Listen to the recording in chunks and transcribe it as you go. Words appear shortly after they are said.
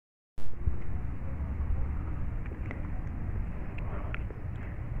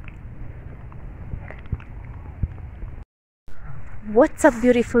What's up,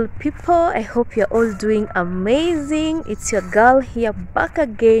 beautiful people? I hope you're all doing amazing. It's your girl here back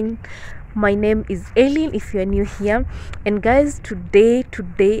again. My name is Aileen if you're new here. And guys, today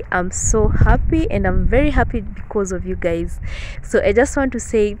I'm so happy, and I'm very happy because of you guys. So I just want to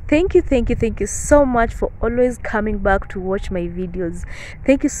say thank you so much for always coming back to watch my videos.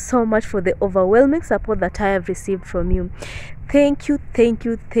 Thank you so much for the overwhelming support that I have received from you. Thank you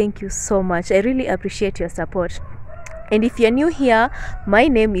so much. I really appreciate your support. And if you're new here, my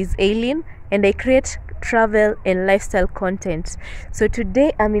name is Aileen and I create travel and lifestyle content. So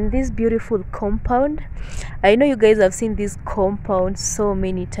today I'm in this beautiful compound. I know you guys have seen this compound so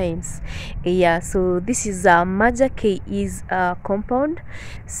many times. Yeah, so this is Maja KE's compound.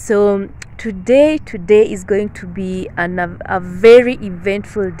 So today is going to be a very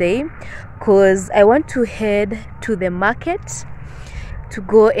eventful day, because I want to head to the market to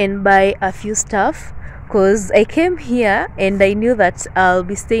go and buy a few stuff, because I came here and I knew that I'll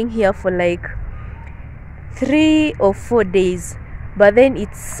be staying here for like 3 or 4 days, but then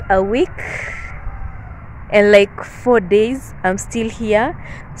it's a week and like 4 days I'm still here.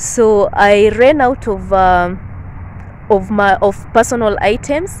 So I ran out of personal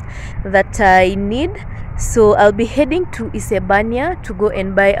items that I need. So I'll be heading to Isebania to go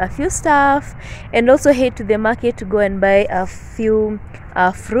and buy a few stuff, and also head to the market to go and buy a few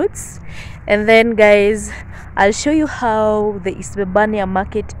fruits. And then guys, I'll show you how the Isebania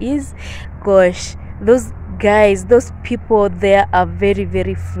market is. Gosh, those people there are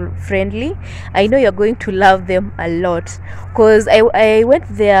very friendly. I know you're going to love them a lot, because I went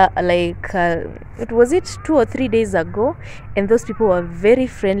there like it was 2 or 3 days ago, and those people were very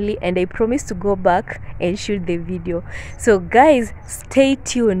friendly, and I promised to go back and shoot the video. So guys, stay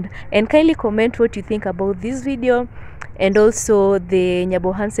tuned and kindly comment what you think about this video, and also the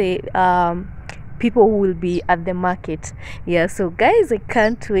Nyabohanse people who will be at the market. Yeah, so guys, I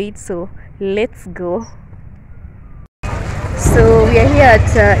can't wait, so let's go. So we are here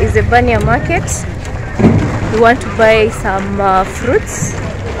at Isebania market. We want to buy some fruits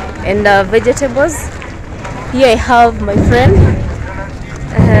and vegetables. Here I have my friend.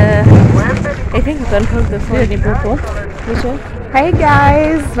 I think you can hold the phone. Which one? Hi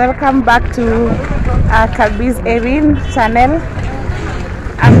guys, welcome back to Kalbi's Erin channel.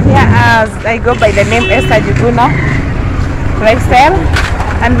 I'm here as I go by the name Esther Juguna Lifestyle,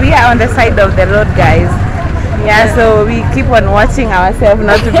 and we are on the side of the road, guys. Yeah, so we keep on watching ourselves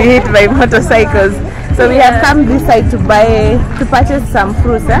not to be hit by motorcycles. So we have come this side to purchase some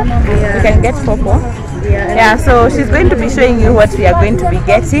fruits. Yeah. We can get pawpaw. Yeah, so she's going to be showing you what we are going to be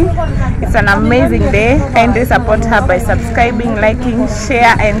getting. It's an amazing day. Kindly support her by subscribing, liking,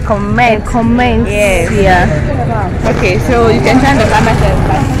 share and comment. Yes. Yeah. Okay, so you can turn the camera.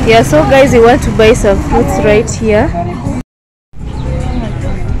 Yeah, so guys, we want to buy some fruits right here.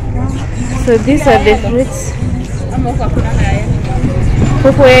 So these are the fruits.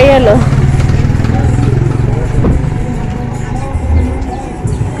 Pawpaw yellow.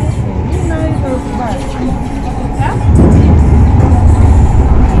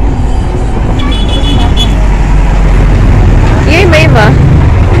 Yay, Maiva.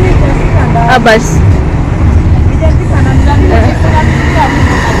 Abas.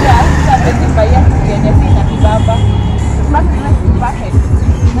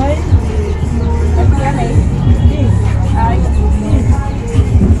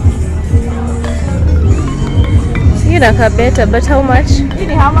 You know her better, but how much?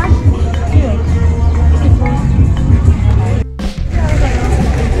 How much?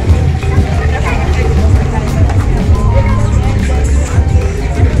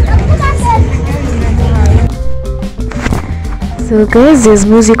 So guys, there's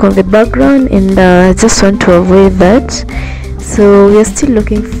music on the background, and I just want to avoid that. So we are still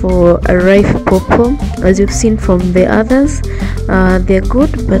looking for a ripe pawpaw. As you've seen from the others, they're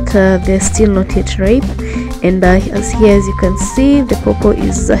good, but they're still not yet ripe. And as you can see, the pawpaw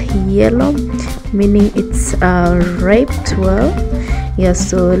is yellow, meaning it's ripe well. Yeah,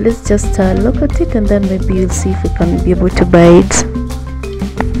 so let's just look at it, and then maybe you'll see if we can be able to buy it.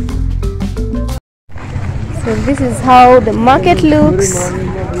 So this is how the market looks.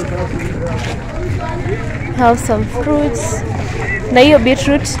 Have some fruits. Na hiyo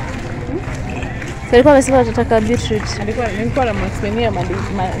beetroot. So alikuwa amesema tutataka beetroot. Nilikuwa namexplainia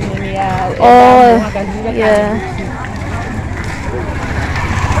nini ya yeah.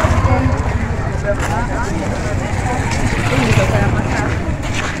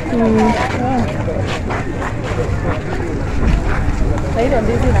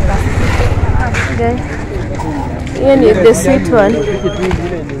 Okay. Hiyo ni the sweet one.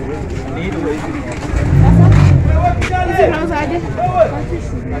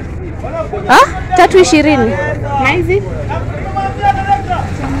 Ah, 320. Na hizi?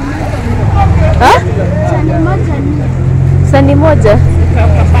 Ah? Sani moja.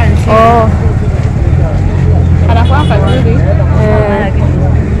 Oh. Anakuwa kazuri.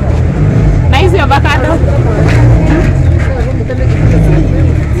 Na hizi avocado?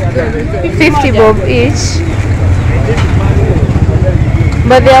 50 bob each.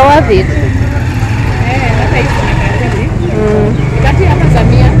 But they are worth it. Hata hizi nakazuri. Kati hapa za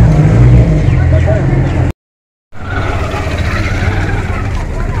 100.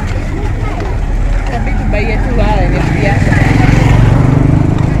 Kabidi baie tu wale pia.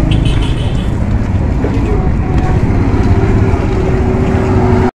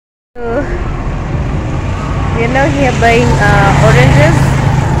 We are now here buying oranges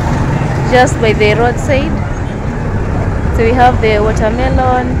just by the roadside. So we have the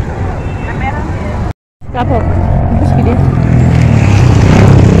watermelon. Hapo. Mshikilie.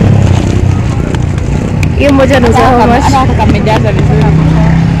 Hiyo moja ni za how much? Hata kamejaza vizuri.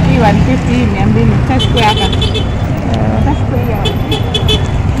 Hii 150 hii 200. Tachukua hapa. Tachukua hiyo.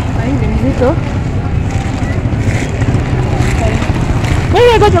 Hii ni mzito.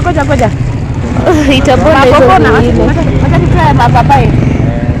 Wewe ngoja. Itabona hizo zingine. Wacha nitoe mapapai.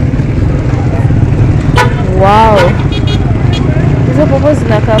 Wow. Hizo popo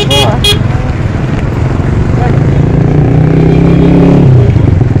zinakaa poa.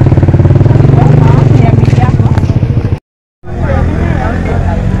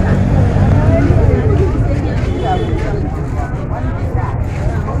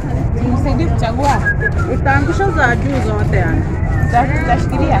 Nisaidie kuchagua. Utaangusha za juu zote yani.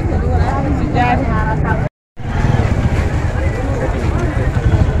 Tutashikilia. Sijali.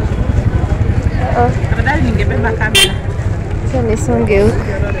 Tafadhali ningebeba kamera. Acha nisonge huko.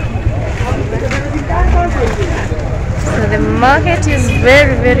 So the market is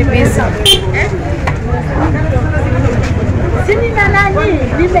very, very busy. Sini na nani?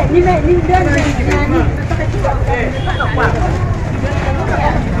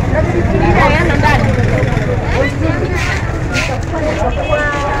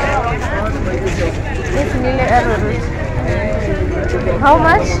 How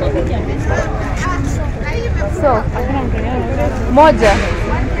much? So, moja.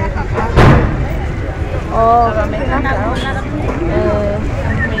 Oh,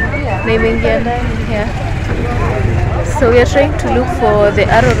 na imeingia ndani here. So we are trying to look for the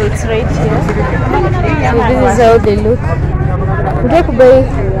arrowroots right here. So this is how they look. Unataka kubai?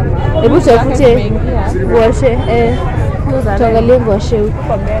 Hebu tafute ngwashe. Tuangalie ngwashe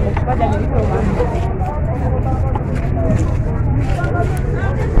huko mbele.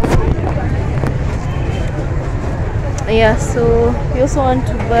 Yeah, so we also want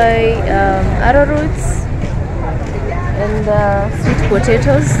to buy arrowroots and sweet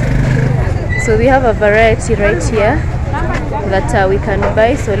potatoes. So we have a variety right here that we can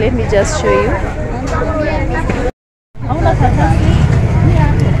buy. So let me just show you.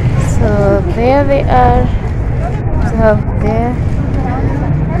 So there they are. We have there.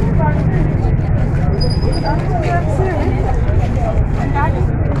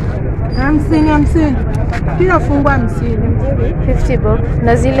 Hamsini. Kila fungwa 50. 50 bob.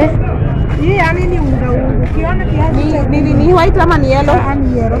 Na zile? Hii yani ni unga. Ukiona kiasi ni white ama ni yellow?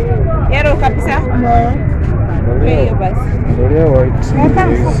 Ni yellow. Yellow kabisa? No. Hiyo basi. Ndio white.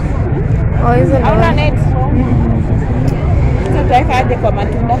 Oh, hizo ni. Hauna net. Sasa tutaweka aje kwa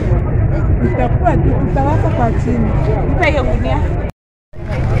matunda? Itakuwa tutaweka kwa chini. Nipe hiyo gunia.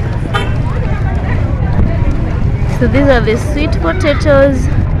 So these are the sweet potatoes.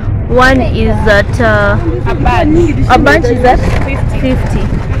 One is at A bunch is at 50.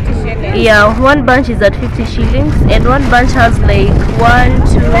 shillings. Yeah, one bunch is at 50 shillings, and one bunch has like 1,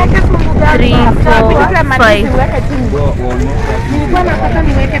 2, 3, 4, 5.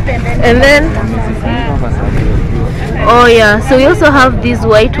 And then, oh yeah, so we also have these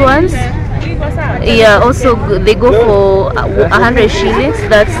white ones. Yeah, also they go for 100 shillings.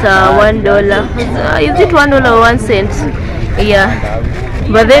 That's $1. Is it $1 or 1 cent? Yeah.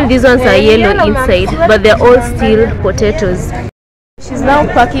 But then these ones are yellow inside, but they're all still potatoes. She's now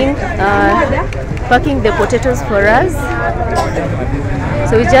packing the potatoes for us.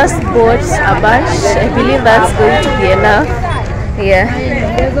 So we just bought a bunch. I believe that's going to be enough. Yeah.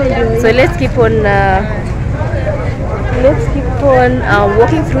 So let's keep on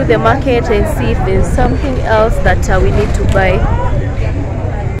walking through the market and see if there's something else that we need to buy.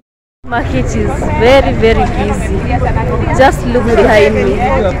 Market is very, very busy. Just look behind me.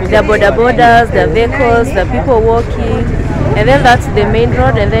 There are border borders, there are vehicles, there are people walking, and then that's the main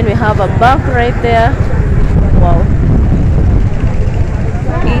road, and then we have a bank right there. Wow.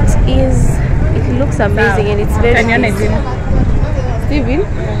 it looks amazing and it's very busy. Steven?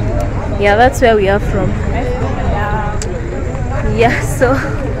 Yeah, that's where we are from. Yeah, so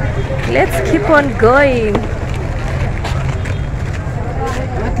let's keep on going.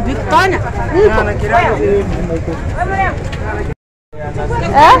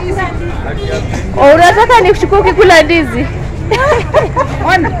 Unataka nikuchukue ukikula ndizi?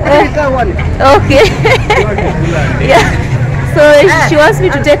 Okay. Yeah. So she wants me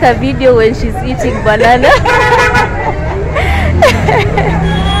to take a video when she's eating banana.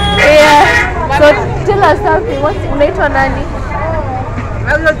 Yeah. So tell us something. Unaitwa nani?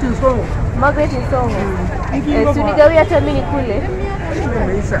 Margaret Nsongo. Tunigawia hata mimi nikule.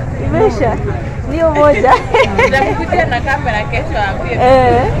 Imeisha. Ndio moja. Nitakuja na kamera kesho ambie.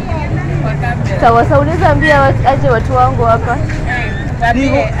 Sawa, unaweza ambia aje watu wangu hapa.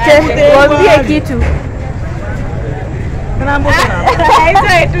 Waambie kitu.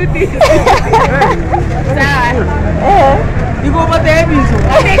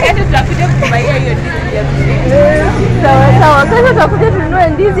 Sawa, kesho tutakuja tununue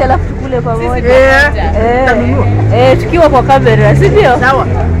ndizi alafu tukule pamoja. Tukiwa kwa kamera, si ndio? Sawa.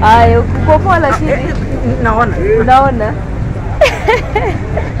 Haya, uko poa lakini unaona.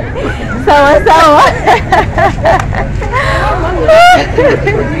 Sawa.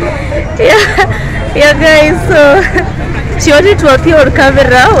 Yeah guys, so she wanted to appear on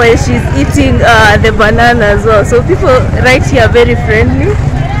camera when she's eating the banana as well. So people right here are very friendly.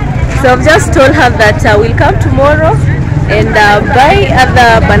 So I've just told her that we'll come tomorrow and buy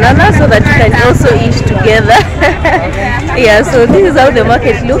other bananas so that we can also eat together. Yeah, so this is how the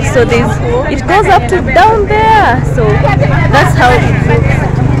market looks. So it goes up to down there. So that's how it looks.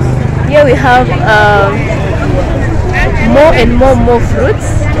 Here we have more and more fruits.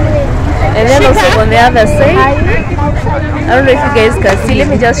 And then also on the other side, I don't know if you guys can see. Let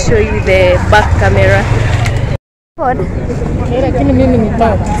me just show you the back camera.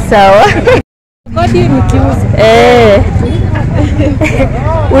 Sawa.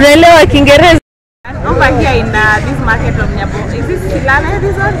 Unaelewa Kiingereza? Over here in this market of Nyabo. Is this Sirare,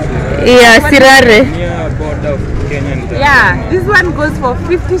 this one? Yeah, Sirare. Yeah, this one goes for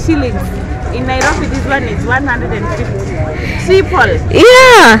 50 shillings. In Nairobi, this one is 150. Triple.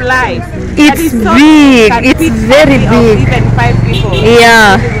 Yeah. Fly. It's so big. It's very big. Even 5 people.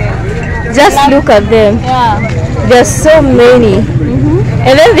 Yeah. Just look at them. Yeah. There's so many.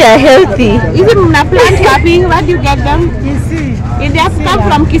 And then they are healthy. Even in a plant copy, where do you get them? Kisii. They have come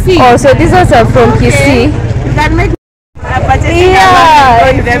from Kisii. Oh, so these ones are from Kisii. You can make yeah,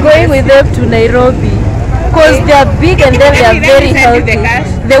 it's going with them to Nairobi. Because they are big and then they are very healthy.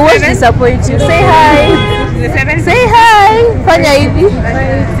 They won't disappoint you. Say hi. Say hi. Fanya hivi.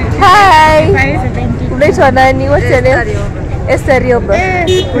 Hi. Unaitwa nani? What's your name? Esther Rioba.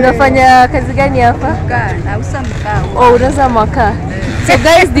 Unafanya kazi gani hapa? Nauza mkaa. Oh, unauza makaa. So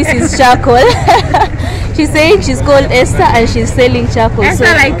guys, this is charcoal. She's saying she's called Esther and she's selling charcoal. Esther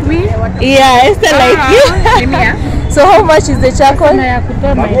so, like me? Yeah, Esther like you. So how much is the charcoal?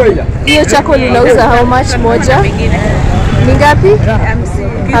 Hiyo charcoal unauza how much moja? Ni ngapi?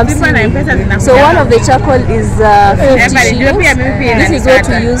 50. So one of the charcoal is 50 shillings. This is what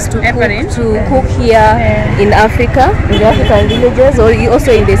we use to cook here in Africa, in the African villages, or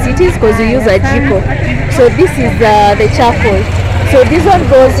also in the cities, because we use a jiko. So this is the charcoal. So this one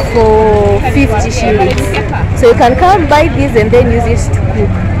goes for 50 shillings. So you can come buy this and then use it to cook.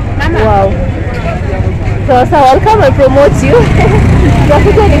 Wow. So I'll come and promote you.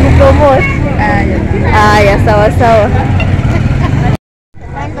 Tunapita ni kupromote. Aya, sawa.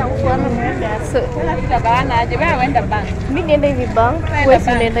 So mimi nienda hivi bank, wewe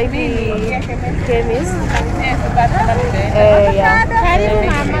unaenda hivi chemist.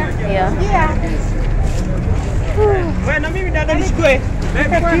 Yeah. Wewe na mimi dada nishukue.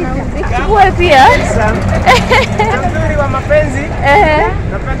 Nichukue pia. Nzuri wa mapenzi.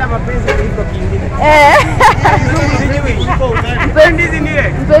 Napenda mapenzi kuliko kingine.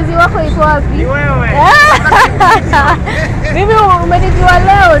 Mpenzi wako yuko wapi? Ni wewe. Mimi umenijua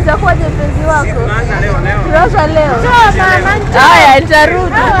leo, nitakuwaje mpenzi wako? Tunaanza leo. Haya,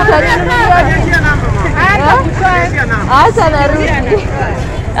 nitarudi. Acha narudi.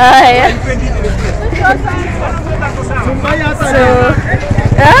 Haya. So,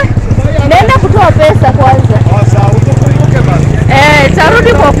 nenda kutoa pesa kwanza.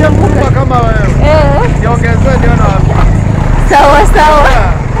 Tarudi kwa kukumbuka kama wewe. Niongezee niona wapi. Sawa.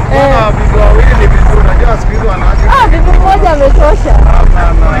 Bibi wawili ni vizuri, unajua siku hizo wanaacha. Bibi mmoja ametosha.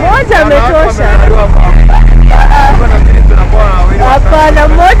 Mmoja ametosha. Hapana,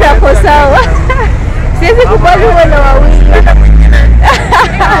 mmoja ako sawa. Siwezi kubali uwe na wawili.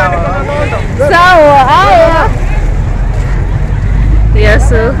 Sawa, haya. Yeah,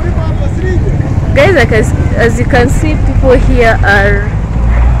 so guys, like as you can see, people here are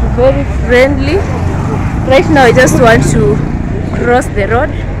very friendly. Right now I just want to cross the road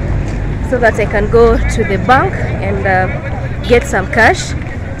so that I can go to the bank and get some cash,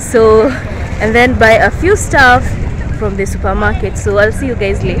 so and then buy a few stuff from the supermarket. So I'll see you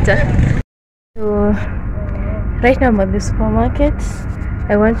guys later. So right now I'm at the supermarket.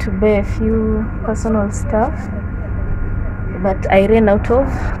 I want to buy a few personal stuff but I ran out of,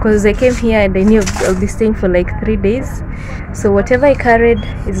 because I came here and I knew I'll be staying for like 3 days, so whatever I carried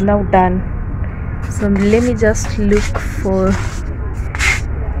is now done. So let me just look for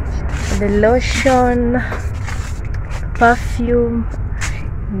the lotion, perfume,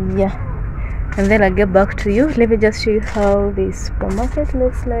 yeah, and then I'll get back to you. Let me just show you how the supermarket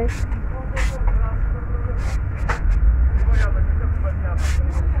looks like.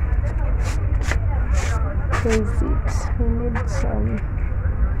 Where is it? We need some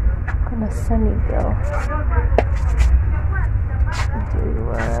kind of sunny girl. Do you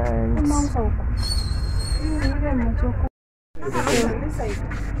want?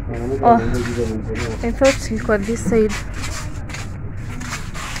 Oh, I thought you got this side.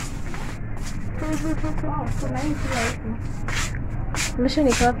 Lotion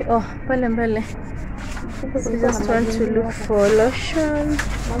iko wapi? Oh, pale mbele. So just want to look for lotion.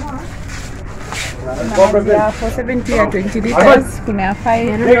 For 70 or 20 liters, kuna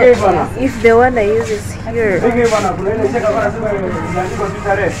 5. If the one I use is here.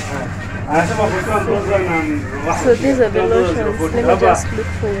 So these are the lotions. Let me just look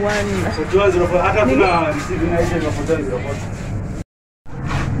for one.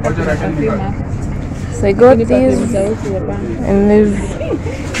 So I got these and these.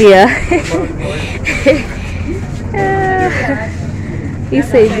 Yeah.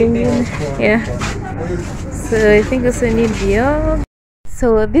 Yeah. So I think also need the.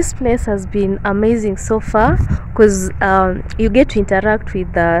 So this place has been amazing so far, because you get to interact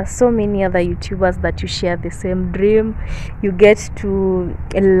with so many other YouTubers that you share the same dream. You get to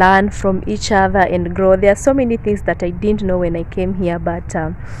learn from each other and grow. There are so many things that I didn't know when I came here, but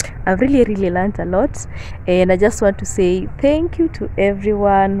I've really learned a lot, and I just want to say thank you to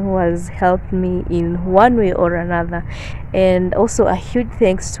everyone who has helped me in one way or another, and also a huge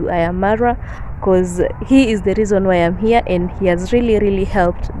thanks to marwa, because he is the reason why I'm here, and he has really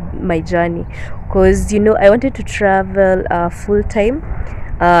helped my journey. Because, you know, I wanted to travel full-time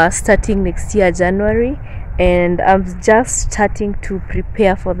starting next year January, and I'm just starting to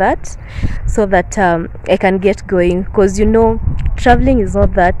prepare for that so that I can get going, because, you know, traveling is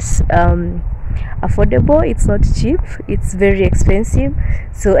not that affordable. It's not cheap, it's very expensive.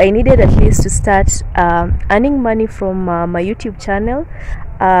 So I needed at least to start earning money from my YouTube channel,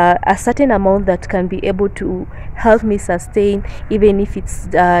 a certain amount that can be able to help me sustain, even if it's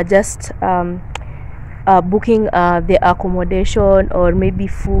just booking the accommodation, or maybe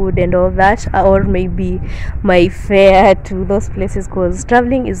food and all that, or maybe my fare to those places, because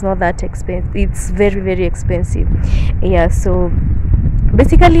traveling is not that expensive. It's very expensive. Yeah, so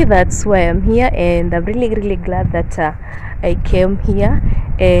basically that's why I'm here, and I'm really glad that I came here.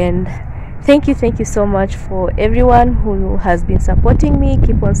 And thank you so much for everyone who has been supporting me.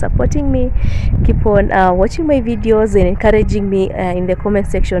 Keep on supporting me, keep on watching my videos and encouraging me in the comment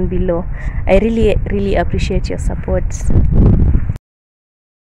section below. I really appreciate your support.